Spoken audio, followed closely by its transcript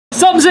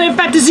I'm saying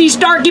Phantasy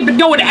Star, keep it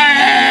going.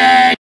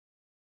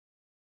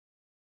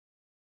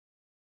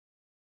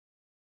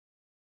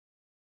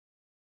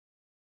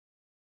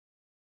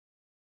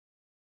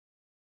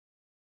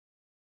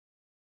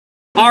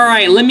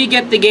 Alright, let me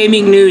get the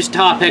gaming news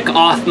topic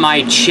off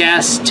my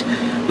chest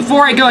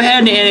before I go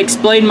ahead and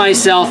explain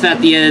myself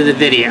at the end of the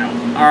video.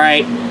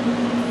 Alright?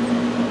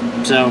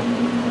 So,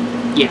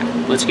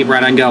 yeah, let's keep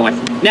right on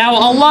going. Now,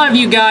 a lot of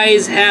you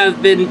guys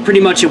have been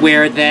pretty much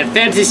aware that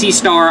Phantasy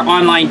Star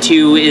Online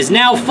 2 is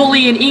now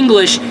fully in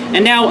English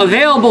and now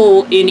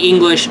available in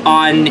English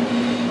on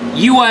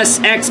US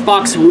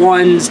Xbox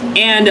Ones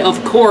and,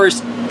 of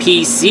course,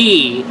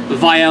 PC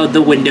via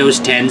the Windows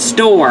 10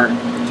 store.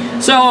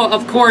 So,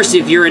 of course,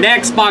 if you're an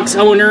Xbox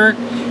owner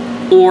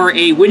or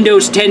a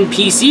Windows 10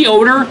 PC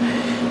owner,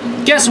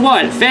 guess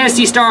what?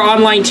 Phantasy Star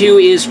Online 2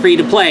 is free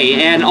to play,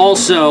 and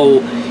also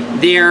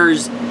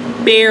there's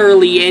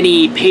barely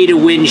any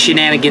pay-to-win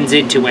shenanigans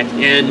into it.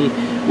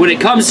 And when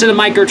it comes to the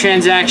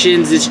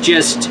microtransactions, it's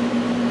just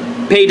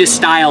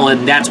pay-to-style,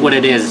 and that's what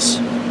it is.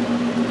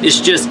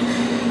 It's just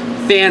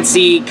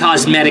fancy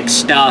cosmetic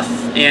stuff,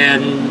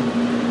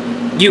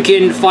 and you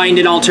can find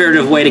an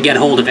alternative way to get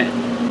hold of it.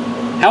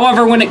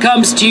 However, when it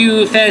comes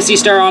to Phantasy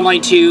Star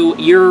Online 2,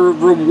 you're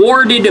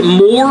rewarded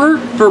more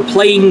for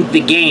playing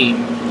the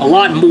game. A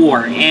lot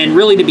more. And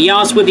really, to be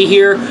honest with you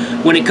here,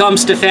 when it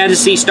comes to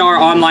Phantasy Star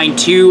Online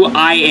 2,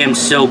 I am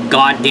so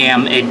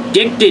goddamn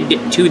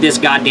addicted to this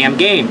goddamn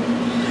game.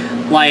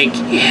 Like,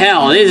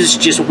 hell, this is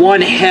just one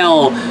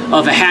hell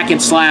of a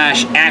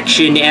hack-and-slash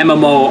action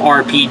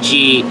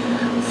MMORPG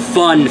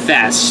fun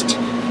fest.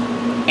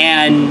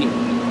 And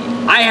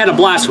I had a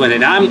blast with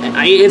it.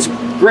 It's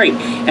great.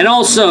 And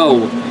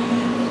also,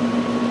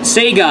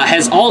 Sega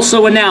has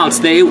also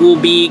announced that it will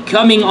be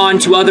coming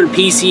onto other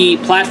PC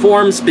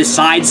platforms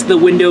besides the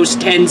Windows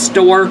 10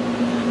 store.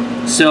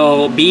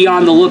 So be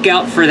on the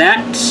lookout for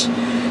that.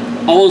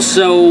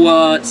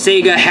 Also,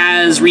 Sega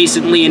has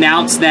recently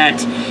announced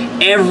that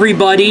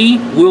everybody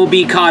will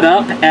be caught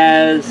up,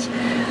 as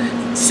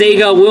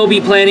Sega will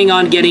be planning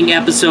on getting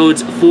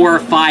episodes 4,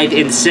 5,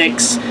 and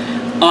 6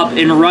 up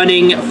and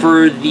running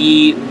for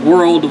the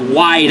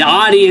worldwide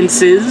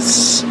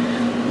audiences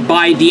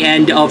by the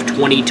end of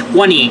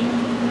 2020.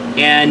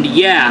 And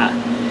yeah,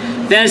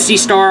 Phantasy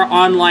Star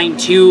Online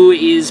 2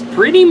 is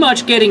pretty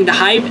much getting the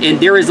hype, and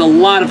there is a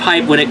lot of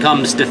hype when it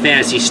comes to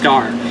Phantasy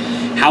Star.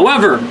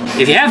 However,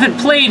 if you haven't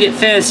played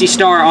Phantasy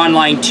Star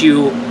Online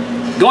 2,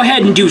 go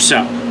ahead and do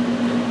so.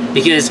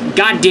 Because,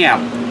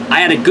 goddamn,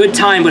 I had a good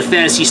time with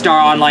Phantasy Star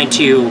Online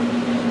 2,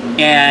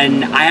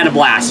 and I had a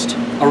blast.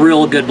 A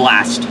real good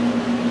blast.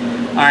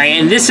 Alright,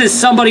 and this is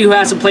somebody who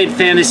hasn't played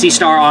Phantasy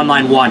Star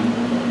Online 1.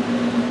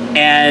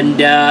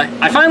 And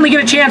I finally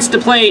get a chance to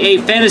play a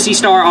Phantasy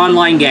Star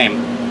Online game.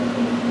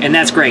 And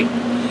that's great.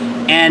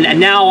 And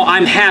now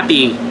I'm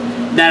happy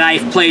that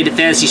I've played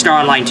Phantasy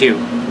Star Online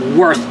 2.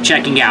 Worth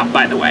checking out,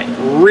 by the way.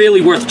 Really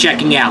worth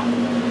checking out.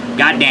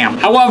 Goddamn.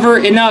 However,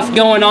 enough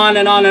going on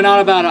and on and on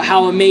about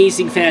how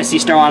amazing Phantasy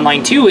Star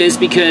Online 2 is,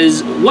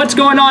 because what's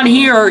going on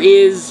here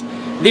is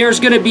there's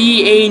going to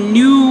be a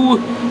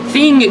new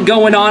thing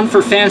going on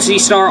for Phantasy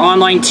Star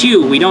Online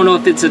 2. We don't know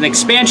if it's an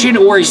expansion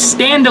or a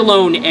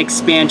standalone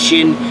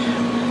expansion,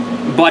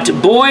 but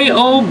boy,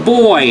 oh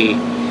boy,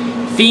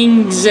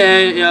 things,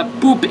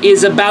 poop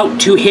is about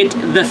to hit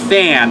the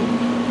fan.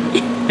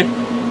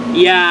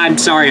 Yeah, I'm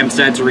sorry, I'm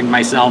censoring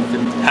myself.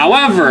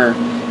 However,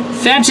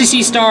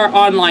 Phantasy Star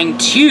Online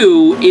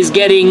 2 is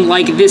getting,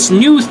 like, this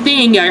new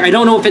thing. I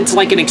don't know if it's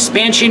like an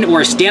expansion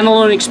or a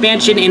standalone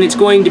expansion, and it's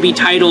going to be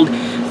titled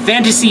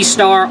Phantasy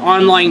Star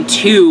Online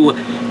 2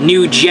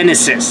 New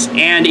Genesis.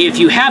 And if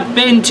you have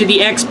been to the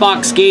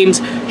Xbox Games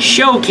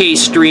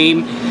Showcase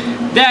stream,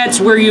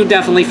 that's where you'll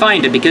definitely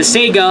find it, because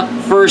Sega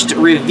first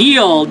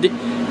revealed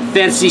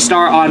Phantasy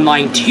Star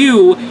Online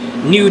 2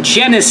 New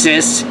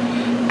Genesis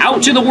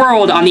out to the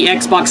world on the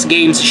Xbox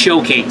Games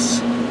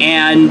Showcase.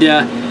 And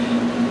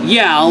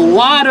yeah, a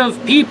lot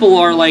of people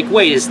are like,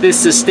 wait, is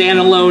this a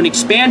standalone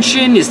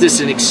expansion? Is this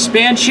an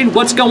expansion?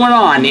 What's going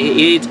on?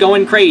 It's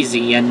going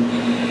crazy. And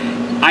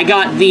I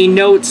got the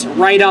notes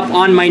right up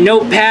on my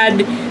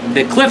notepad,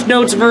 the Cliff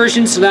Notes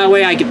version, so that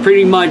way I could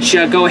pretty much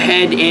go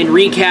ahead and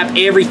recap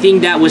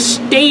everything that was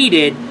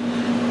stated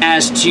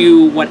as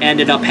to what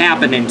ended up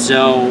happening.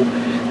 So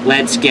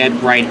let's get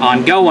right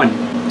on going.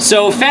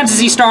 So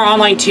Phantasy Star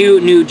Online 2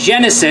 New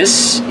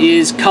Genesis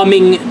is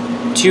coming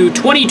to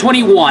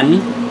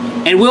 2021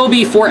 and will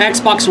be for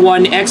Xbox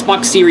One,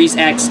 Xbox Series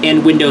X,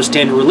 and Windows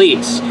 10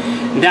 release.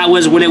 That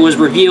was when it was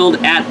revealed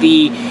at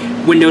the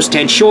Windows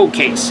 10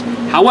 Showcase.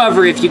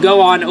 However, if you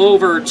go on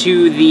over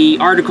to the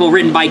article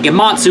written by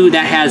Gematsu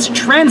that has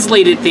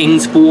translated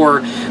things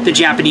for the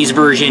Japanese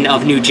version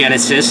of New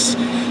Genesis,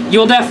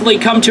 you'll definitely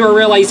come to a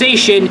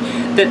realization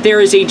that there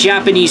is a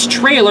Japanese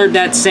trailer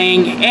that's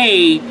saying,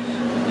 hey,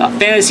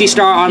 Phantasy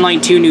Star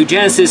Online 2 New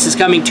Genesis is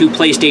coming to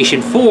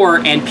PlayStation 4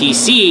 and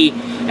PC,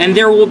 and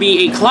there will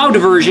be a cloud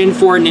version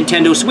for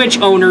Nintendo Switch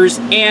owners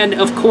and,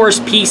 of course,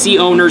 PC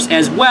owners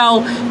as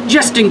well,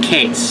 just in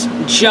case.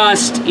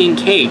 Just in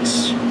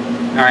case.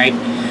 Alright?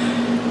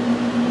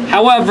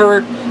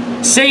 However,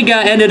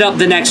 Sega ended up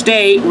the next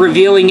day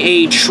revealing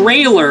a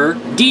trailer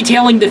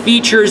detailing the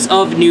features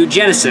of New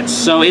Genesis.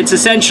 So it's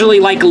essentially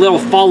like a little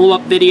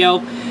follow-up video,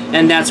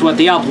 and that's what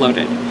they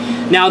uploaded.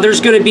 Now, there's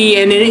going to be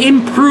an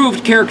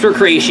improved character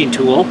creation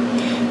tool,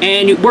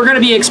 and we're going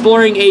to be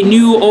exploring a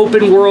new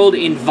open-world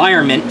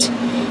environment,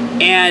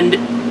 and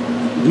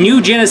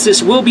New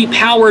Genesis will be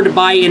powered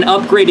by an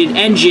upgraded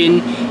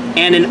engine,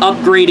 and an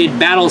upgraded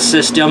battle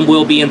system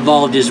will be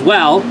involved as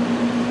well.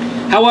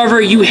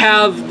 However, you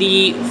have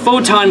the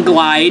Photon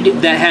Glide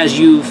that has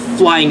you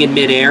flying in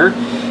midair,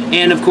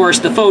 and of course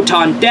the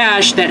Photon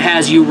Dash that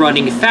has you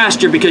running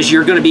faster because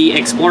you're going to be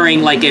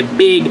exploring like a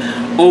big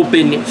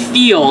open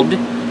field,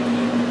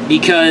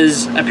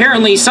 because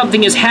apparently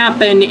something has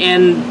happened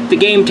and the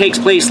game takes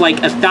place like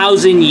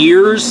 1,000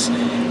 years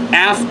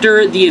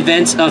after the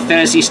events of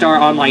Phantasy Star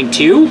Online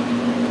 2.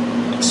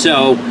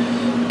 So,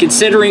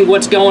 considering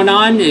what's going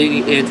on,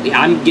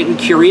 I'm getting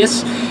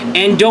curious.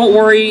 And don't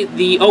worry,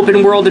 the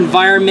open world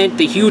environment,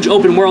 the huge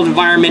open world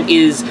environment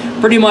is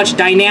pretty much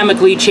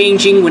dynamically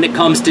changing when it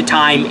comes to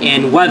time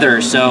and weather.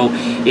 So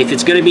if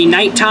it's going to be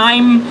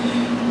nighttime,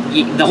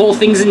 the whole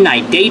thing's in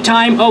night.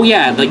 Daytime, oh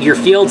yeah, your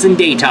field's in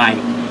daytime.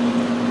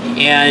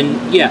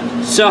 And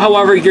yeah, so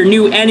however, your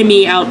new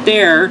enemy out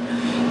there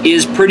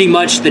is pretty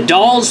much the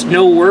dolls.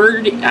 No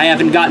word. I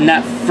haven't gotten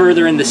that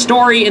further in the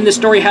story, and the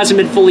story hasn't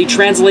been fully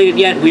translated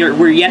yet.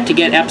 We're yet to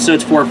get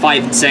episodes 4,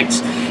 5, and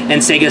 6,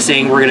 and Sega's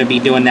saying we're going to be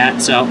doing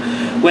that. So,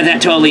 with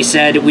that totally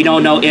said, we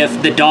don't know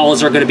if the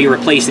dolls are going to be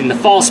replacing the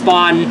fall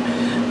spawn,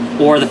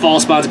 or the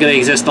fall spawn's going to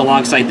exist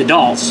alongside the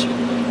dolls.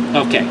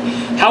 Okay.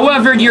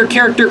 However, your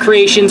character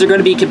creations are going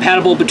to be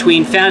compatible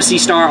between Phantasy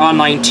Star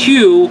Online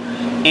 2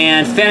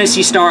 and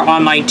Phantasy Star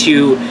Online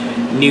 2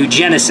 New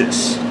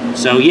Genesis.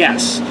 So,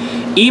 yes.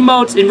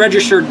 Emotes and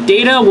registered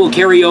data will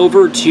carry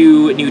over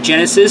to New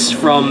Genesis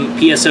from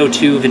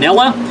PSO2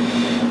 Vanilla.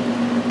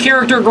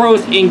 Character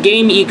growth in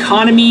game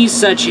economies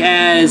such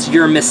as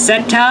your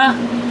meseta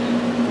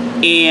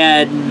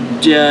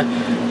and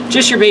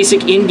just your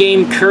basic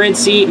in-game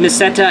currency,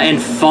 meseta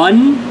and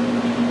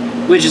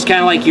fun, which is kind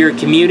of like your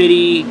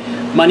community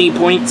money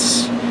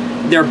points.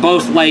 They're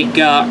both like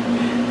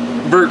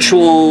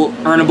virtual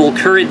earnable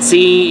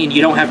currency, and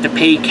you don't have to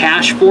pay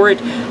cash for it.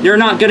 They're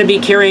not going to be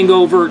carrying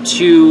over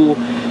to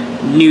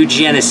New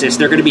Genesis.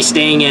 They're going to be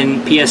staying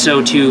in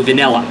PSO2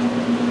 Vanilla.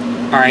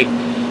 Alright.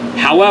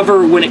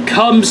 However, when it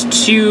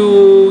comes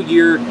to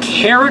your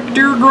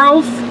character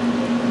growth,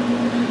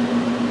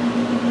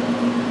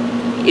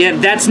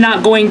 that's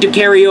not going to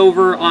carry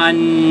over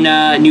on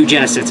New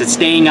Genesis. It's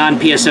staying on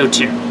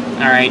PSO2.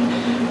 Alright.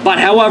 But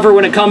however,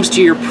 when it comes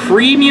to your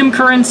premium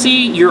currency,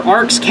 your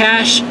Arcs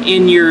Cash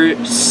and your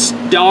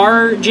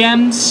Star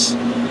Gems,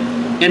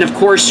 and of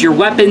course your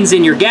weapons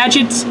and your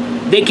gadgets,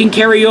 they can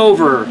carry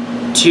over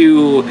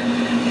to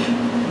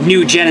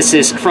New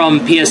Genesis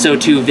from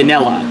PSO2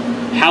 Vanilla.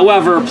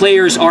 However,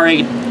 players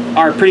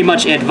are pretty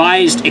much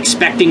advised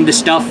expecting the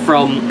stuff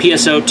from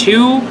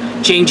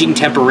PSO2 changing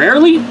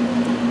temporarily.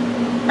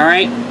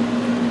 Alright?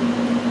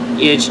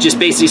 It's just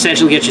basically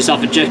essentially get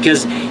yourself adjusted,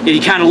 because if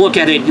you kind of look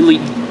at it,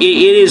 it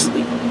is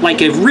like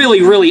a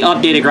really, really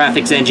updated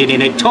graphics engine,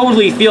 and it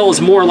totally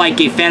feels more like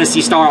a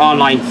Phantasy Star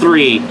Online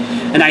 3.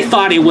 And I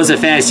thought it was a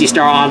Phantasy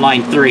Star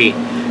Online 3,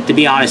 to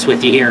be honest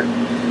with you here.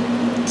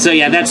 So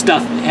yeah, that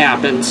stuff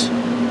happens.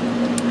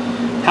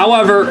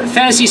 However,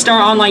 Phantasy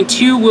Star Online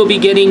 2 will be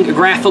getting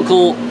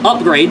graphical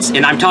upgrades,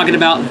 and I'm talking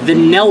about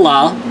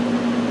vanilla.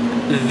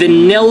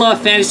 Vanilla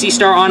Phantasy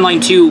Star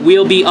Online 2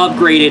 will be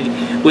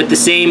upgraded with the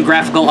same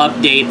graphical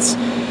updates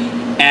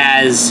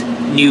as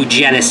New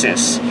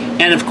Genesis.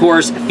 And of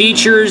course,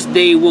 features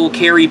they will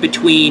carry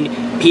between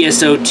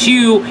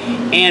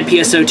PSO2 and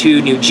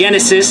PSO2 New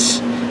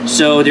Genesis.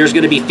 So there's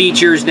going to be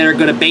features that are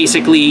going to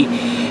basically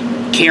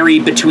carry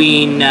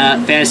between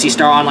Phantasy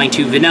Star Online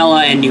 2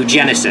 Vanilla and New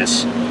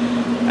Genesis.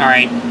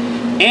 Alright.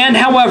 And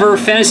however,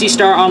 Phantasy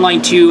Star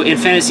Online 2 and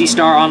Phantasy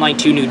Star Online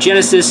 2 New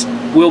Genesis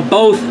will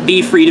both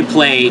be free to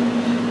play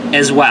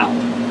as well.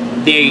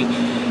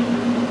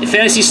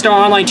 Phantasy Star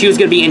Online 2 is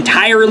going to be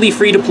entirely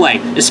free to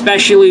play,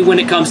 especially when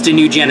it comes to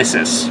New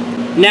Genesis.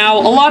 Now,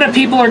 a lot of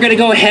people are going to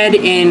go ahead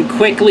and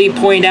quickly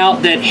point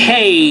out that,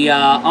 hey,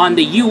 on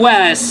the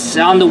US,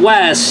 on the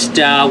West,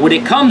 when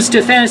it comes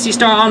to Phantasy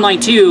Star Online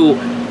 2,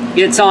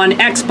 it's on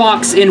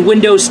Xbox and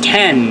Windows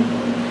 10.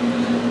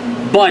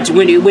 But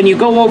when you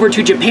go over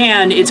to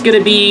Japan, it's going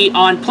to be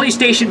on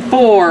PlayStation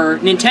 4,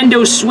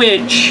 Nintendo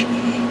Switch,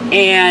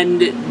 and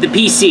the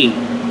PC.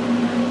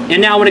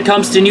 And now when it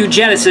comes to New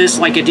Genesis,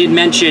 like I did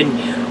mention,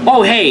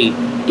 oh hey,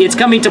 it's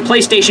coming to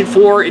PlayStation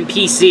 4 and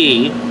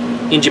PC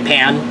in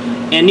Japan,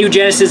 and New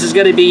Genesis is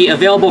going to be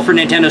available for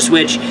Nintendo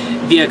Switch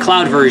via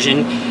cloud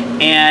version,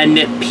 and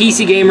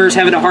PC gamers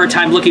having a hard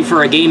time looking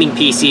for a gaming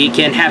PC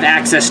can have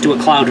access to a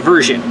cloud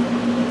version.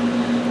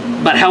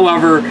 But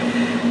however,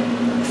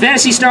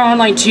 Phantasy Star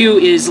Online 2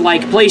 is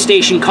like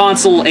PlayStation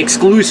console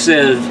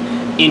exclusive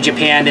in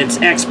Japan. It's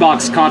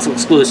Xbox console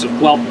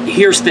exclusive. Well,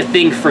 here's the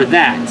thing for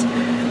that.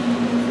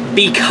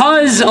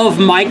 Because of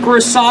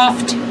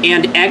Microsoft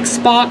and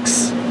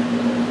Xbox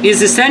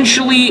is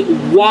essentially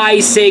why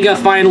Sega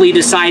finally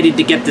decided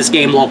to get this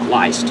game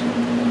localized.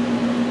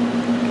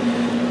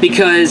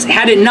 Because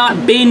had it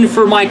not been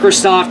for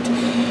Microsoft,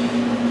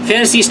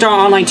 Phantasy Star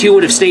Online 2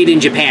 would have stayed in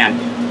Japan.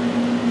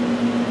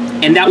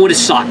 And that would have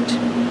sucked.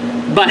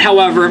 But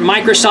however,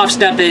 Microsoft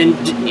stepped in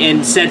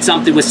and said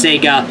something with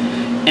Sega,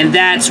 and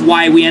that's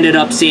why we ended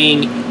up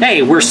seeing,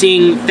 hey, we're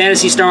seeing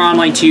Phantasy Star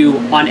Online 2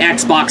 on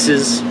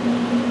Xboxes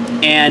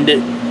and,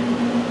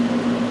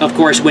 of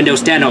course,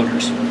 Windows 10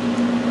 owners.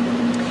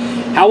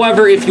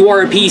 However, if you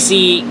are a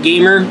PC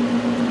gamer,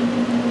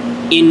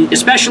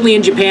 especially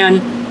in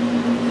Japan,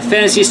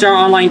 Phantasy Star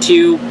Online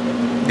 2,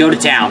 go to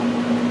town.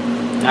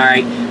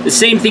 Alright, the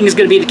same thing is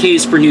going to be the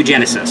case for New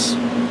Genesis.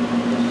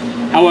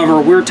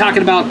 However, we're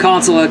talking about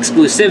console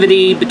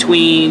exclusivity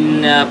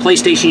between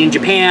PlayStation in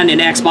Japan and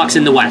Xbox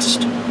in the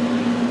West.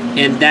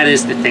 And that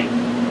is the thing.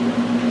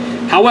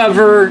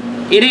 However,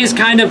 it is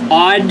kind of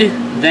odd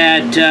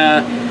that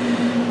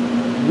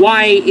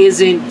why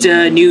isn't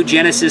New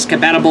Genesis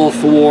compatible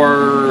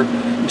for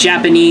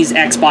Japanese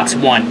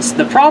Xbox Ones?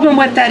 The problem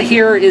with that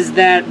here is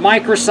that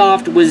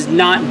Microsoft was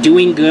not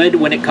doing good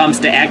when it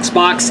comes to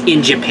Xbox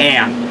in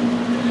Japan.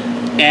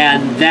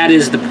 And that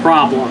is the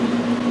problem.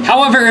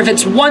 However, if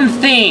it's one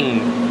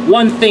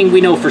thing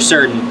we know for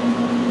certain,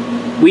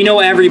 we know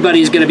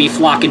everybody's going to be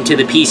flocking to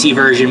the PC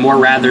version more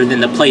rather than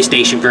the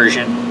PlayStation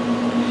version.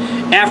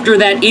 After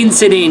that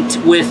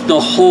incident with the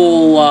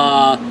whole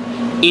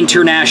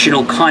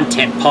international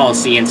content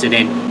policy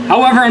incident.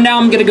 However, now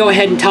I'm going to go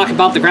ahead and talk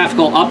about the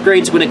graphical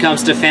upgrades when it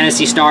comes to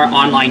Phantasy Star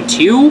Online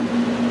 2.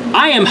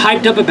 I am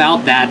hyped up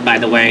about that, by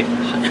the way.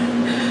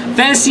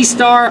 Phantasy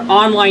Star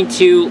Online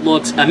 2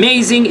 looks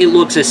amazing, it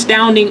looks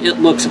astounding, it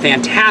looks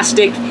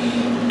fantastic,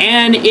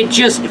 and it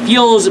just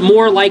feels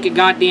more like a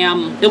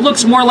it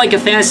looks more like a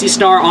Phantasy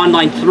Star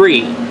Online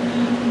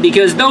 3,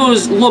 because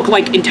those look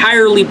like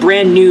entirely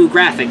brand new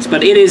graphics,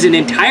 but it is an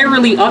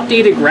entirely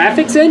updated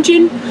graphics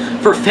engine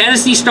for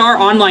Phantasy Star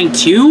Online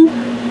 2,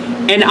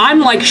 and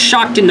I'm like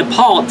shocked and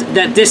appalled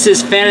that this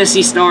is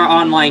Phantasy Star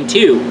Online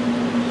 2,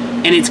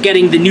 and it's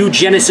getting the New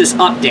Genesis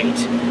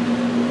update.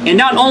 And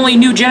not only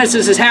New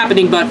Genesis is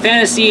happening, but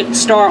Phantasy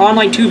Star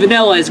Online 2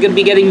 Vanilla is going to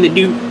be getting the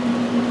new...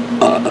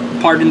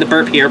 pardon the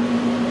burp here.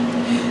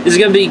 Is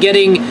going to be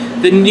getting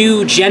the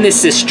New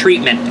Genesis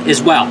treatment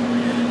as well.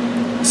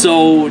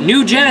 So,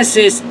 New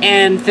Genesis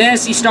and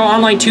Phantasy Star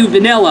Online 2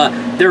 Vanilla,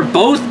 they're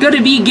both going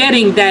to be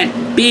getting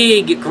that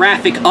big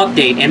graphic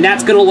update. And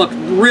that's going to look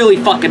really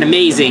fucking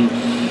amazing.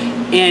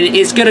 And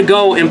it's going to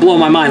go and blow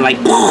my mind.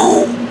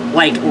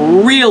 Like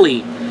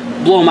really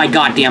blow my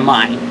goddamn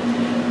mind.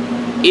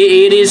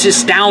 It is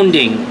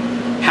astounding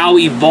how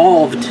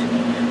evolved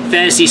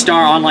Phantasy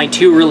Star Online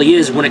 2 really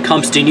is when it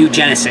comes to New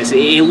Genesis.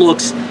 It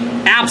looks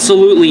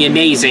absolutely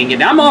amazing,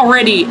 and I'm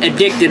already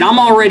addicted, I'm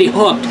already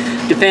hooked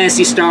to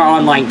Phantasy Star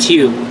Online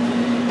 2.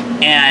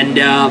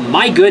 And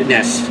my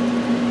goodness,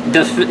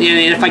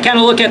 if I kind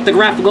of look at the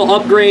graphical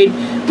upgrade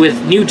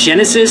with New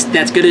Genesis,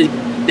 that's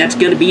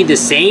gonna be the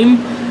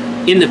same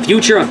in the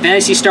future of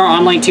Phantasy Star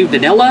Online 2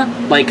 Vanilla,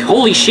 like,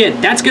 holy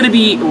shit, that's gonna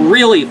be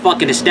really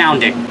fucking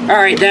astounding.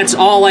 Alright, that's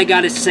all I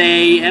gotta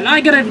say, and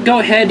I gotta go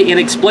ahead and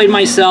explain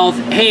myself.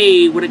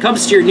 Hey, when it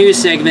comes to your news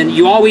segment,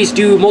 you always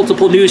do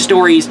multiple news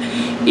stories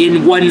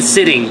in one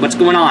sitting. What's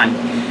going on?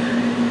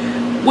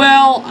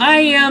 Well, I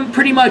am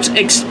pretty much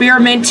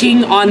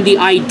experimenting on the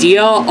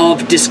idea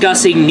of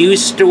discussing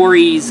news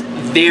stories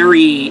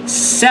very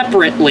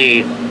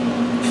separately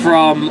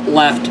from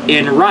left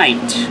and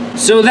right.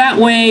 So that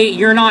way,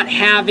 you're not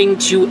having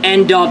to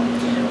end up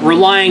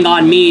relying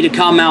on me to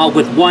come out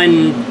with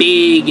one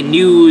big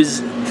news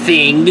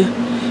thing.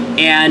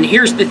 And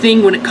here's the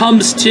thing, when it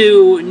comes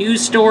to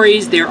news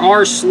stories, they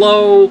are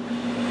slow,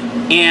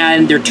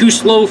 and they're too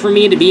slow for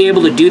me to be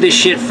able to do this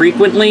shit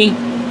frequently.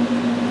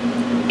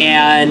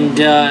 And,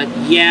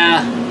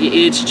 yeah,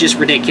 it's just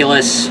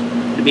ridiculous,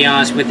 to be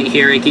honest with you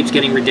here. It keeps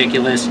getting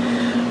ridiculous.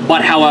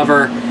 But,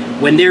 however,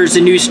 when there's a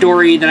news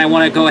story that I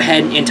want to go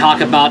ahead and talk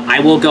about,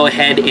 I will go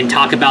ahead and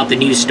talk about the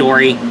news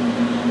story.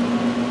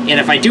 And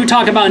if I do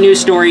talk about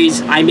news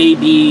stories, I may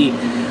be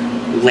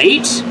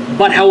late,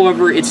 but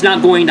however, it's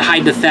not going to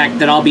hide the fact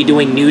that I'll be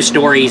doing news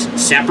stories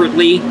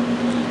separately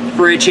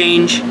for a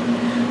change.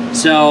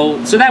 So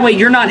that way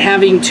you're not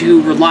having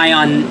to rely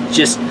on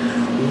just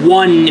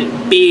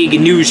one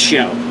big news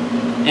show.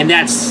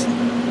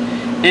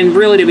 And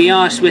really, to be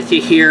honest with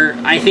you here,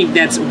 I think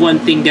that's one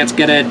thing that's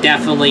gonna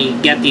definitely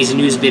get these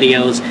news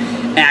videos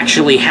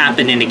actually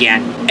happening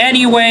again.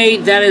 Anyway,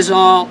 that is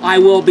all. I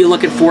will be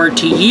looking forward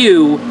to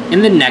you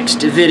in the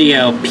next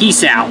video.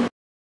 Peace out.